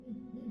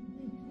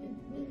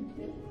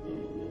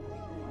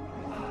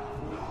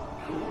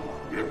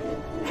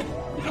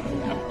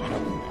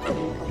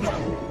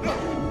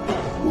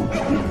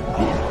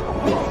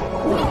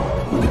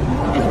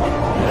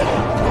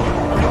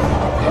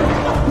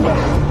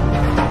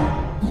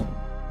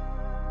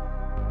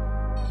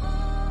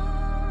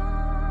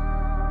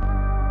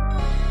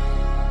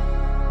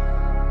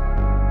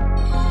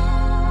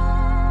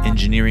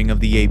Engineering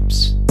of the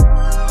Apes.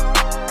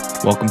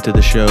 Welcome to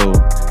the show.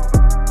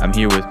 I'm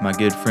here with my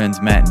good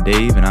friends Matt and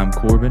Dave, and I'm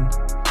Corbin.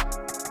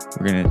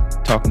 We're going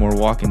to talk more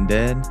Walking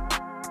Dead.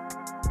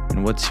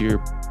 And what's your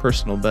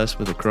personal best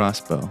with a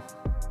crossbow?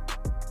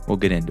 We'll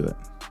get into it.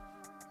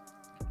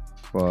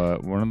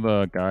 But one of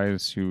the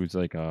guys who's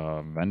like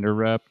a vendor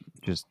rep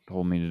just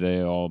told me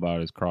today all about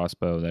his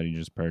crossbow that he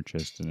just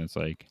purchased, and it's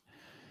like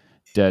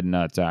dead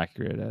nuts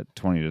accurate at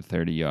 20 to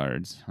 30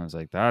 yards. I was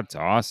like, that's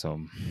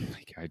awesome.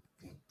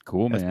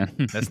 Cool,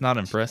 man. That's not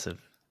impressive.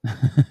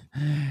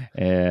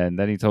 And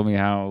then he told me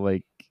how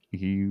like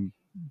he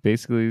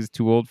basically is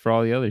too old for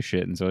all the other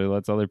shit, and so he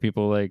lets other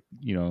people like,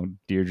 you know,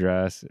 deer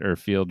dress or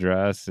field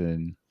dress,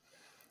 and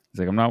he's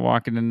like, I'm not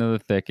walking into the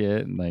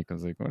thicket. And like I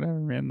was like, whatever,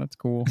 man, that's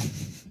cool.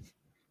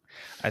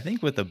 I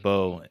think with a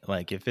bow,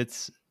 like if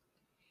it's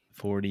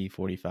 40,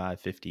 45,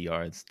 50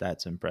 yards,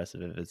 that's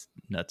impressive if it's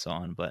nuts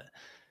on, but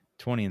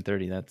 20 and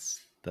 30,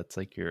 that's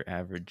like your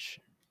average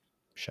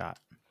shot.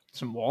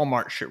 Some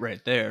Walmart shit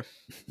right there.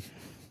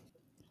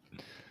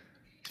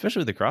 Especially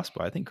with the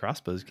crossbow. I think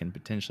crossbows can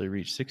potentially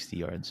reach 60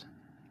 yards.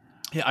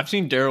 Yeah, I've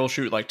seen Daryl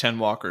shoot like 10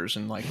 walkers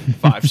in like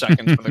 5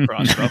 seconds with a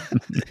crossbow.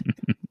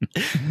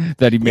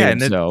 That he made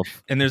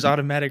himself. And there's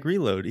automatic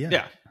reload.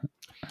 Yeah.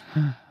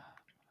 I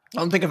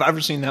don't think I've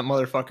ever seen that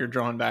motherfucker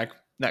drawing back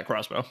that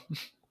crossbow.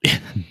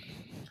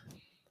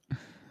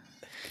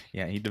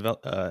 Yeah,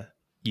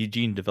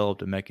 Eugene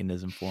developed a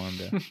mechanism for him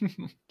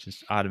to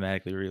just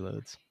automatically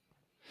reloads.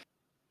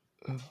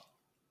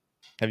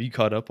 Have you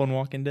caught up on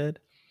Walking Dead?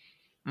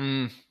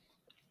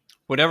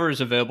 Whatever is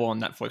available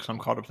on Netflix, I'm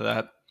caught up to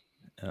that.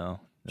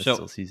 Oh, that's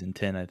still season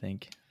 10, I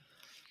think.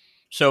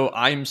 So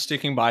I'm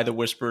sticking by the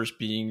Whisperers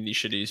being the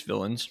shittiest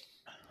villains.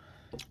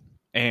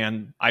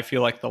 And I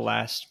feel like the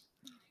last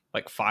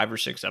like 5 or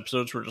 6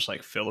 episodes were just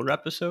like filler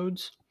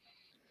episodes.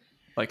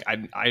 Like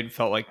I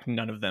felt like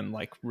none of them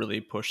like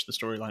really pushed the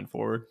storyline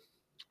forward,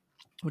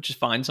 which is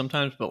fine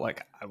sometimes, but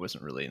like I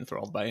wasn't really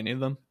enthralled by any of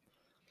them.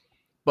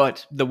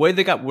 But the way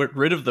they got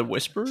rid of the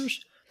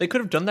Whisperers, they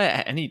could have done that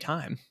at any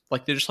time.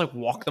 Like they just like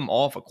walk them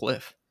off a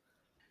cliff.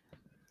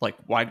 Like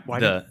why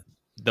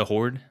the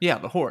Horde? Yeah,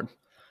 the Horde.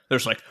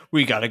 There's like,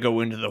 we got to go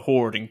into the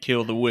Horde and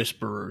kill the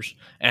Whisperers,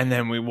 and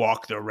then we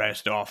walk the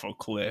rest off a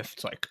cliff.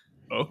 It's like,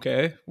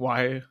 okay,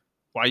 why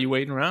are you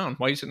waiting around?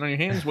 Why are you sitting on your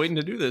hands waiting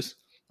to do this?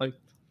 Like,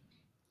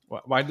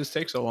 why did this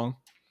take so long?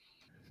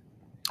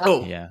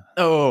 Oh, yeah.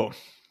 Oh,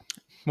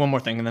 one more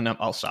thing, and then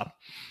I'll stop.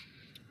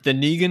 The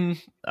Negan,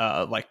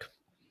 like,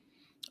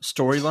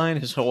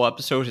 storyline, his whole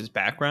episode, his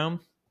background,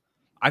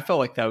 I felt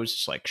like that was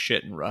just like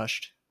shit and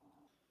rushed.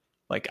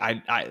 Like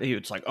he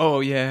was like,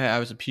 oh yeah, I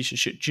was a piece of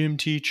shit gym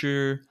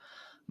teacher.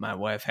 My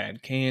wife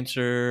had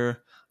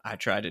cancer. I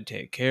tried to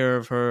take care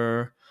of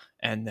her.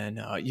 And then,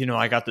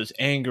 I got this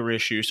anger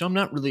issue. So I'm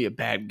not really a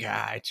bad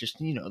guy. It's just,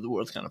 the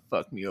world's kind of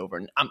fucked me over.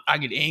 And I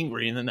get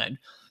angry. And then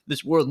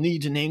this world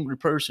needs an angry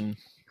person.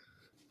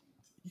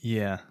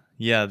 Yeah.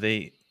 Yeah.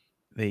 They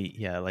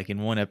like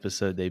in one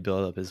episode, they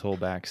build up his whole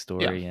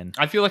backstory. Yeah. And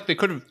I feel like they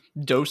could have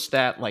dosed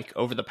that like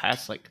over the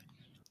past, like,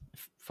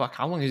 fuck,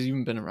 how long has he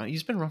even been around?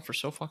 He's been around for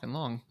so fucking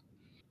long.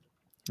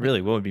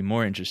 Really, what would be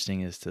more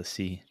interesting is to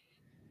see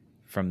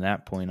from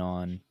that point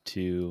on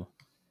to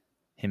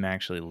him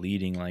actually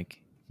leading,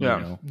 like,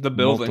 the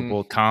building,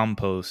 multiple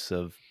composts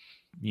of,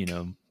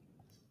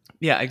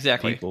 yeah,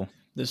 exactly. People.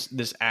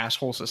 This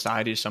asshole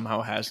society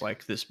somehow has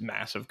like this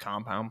massive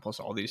compound plus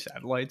all these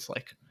satellites.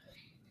 Like,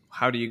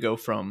 how do you go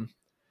from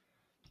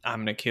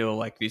I'm gonna kill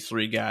like these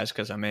 3 guys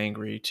because I'm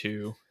angry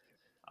to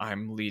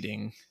I'm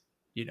leading,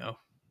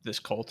 this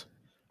cult?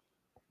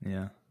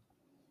 Yeah.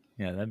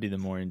 Yeah, that'd be the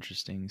more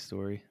interesting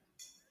story.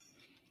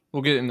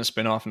 We'll get it in the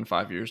spinoff in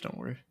 5 years, don't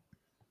worry.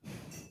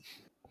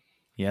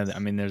 Yeah, I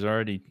mean, there's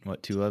already,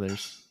 2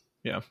 others?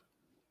 Yeah.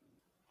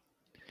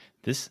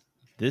 This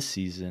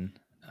season,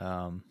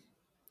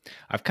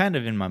 I've kind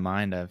of, in my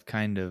mind,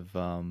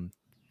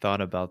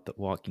 thought about The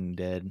Walking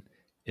Dead.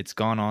 It's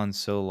gone on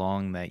so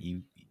long that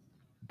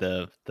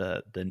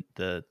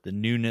the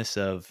newness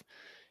of,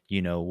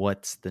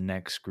 what's the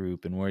next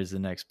group and where's the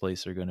next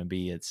place they're going to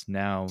be. It's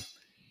now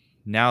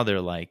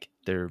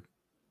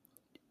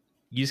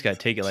you just got to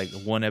take it like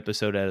one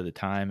episode at a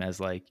time as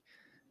like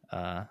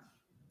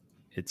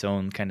its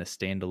own kind of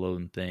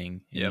standalone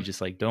thing. And you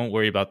just like, don't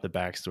worry about the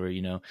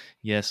backstory,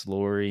 yes,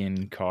 Lori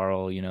and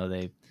Carl,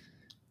 they,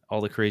 all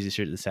the crazy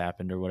shit that's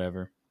happened or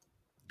whatever.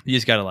 You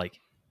just got to like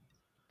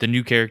the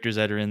new characters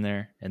that are in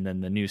there and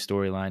then the new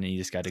storyline, and you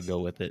just got to go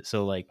with it.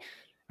 So like,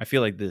 I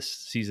feel like this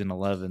season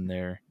 11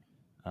 there,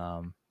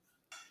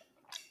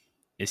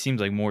 it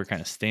seems like more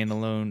kind of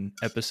standalone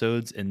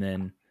episodes, and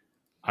then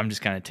I'm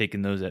just kind of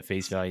taking those at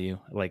face value,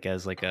 like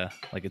as like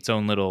its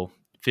own little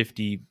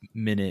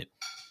 50-minute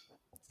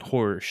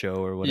horror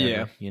show or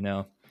whatever,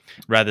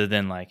 rather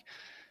than like,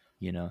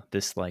 you know,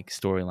 this like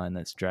storyline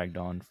that's dragged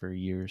on for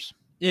years.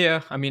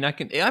 Yeah, I mean,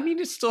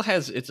 it still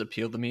has its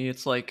appeal to me.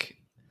 It's like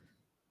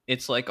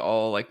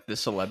all like the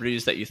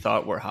celebrities that you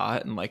thought were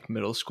hot in like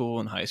middle school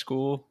and high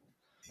school,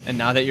 and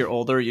now that you're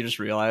older, you just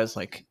realize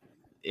like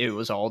it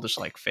was all just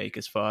like fake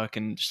as fuck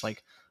and just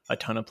like a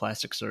ton of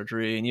plastic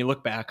surgery. And you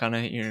look back on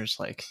it, and you're just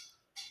like,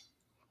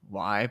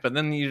 why? But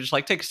then you just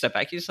like take a step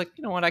back. You're just like,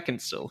 you know what? I can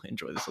still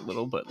enjoy this a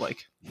little, but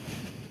like,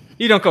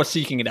 you don't go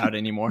seeking it out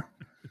anymore.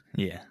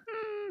 Yeah.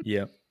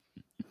 Yep.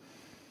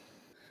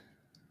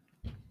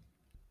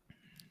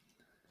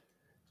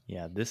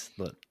 Yeah,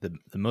 the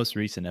most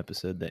recent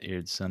episode that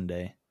aired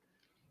Sunday,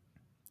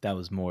 that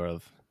was more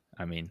of,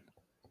 I mean,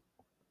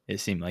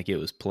 it seemed like it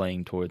was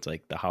playing towards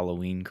like the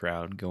Halloween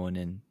crowd going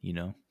in, you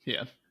know,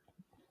 yeah,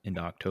 into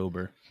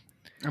October.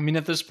 I mean,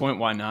 at this point,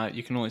 why not?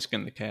 You can only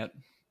skin the cat,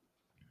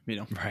 you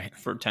know, right,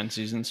 for 10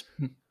 seasons.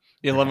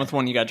 The 11th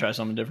one, you got to try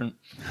something different.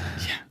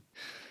 Yeah.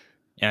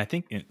 And I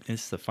think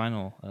it's the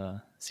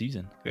final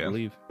season, I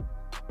believe.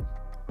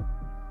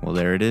 Well,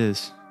 there it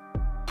is.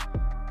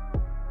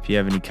 If you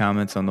have any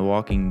comments on The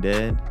Walking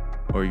Dead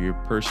or your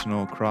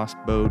personal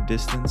crossbow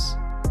distance,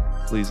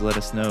 please let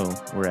us know.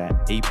 We're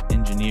at Ape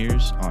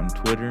Engineers on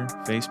Twitter,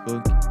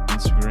 Facebook,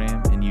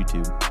 Instagram, and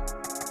YouTube.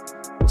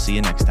 We'll see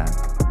you next time.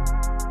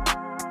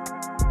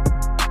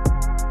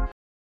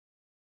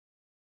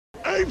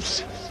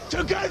 Apes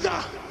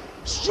together,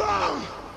 strong!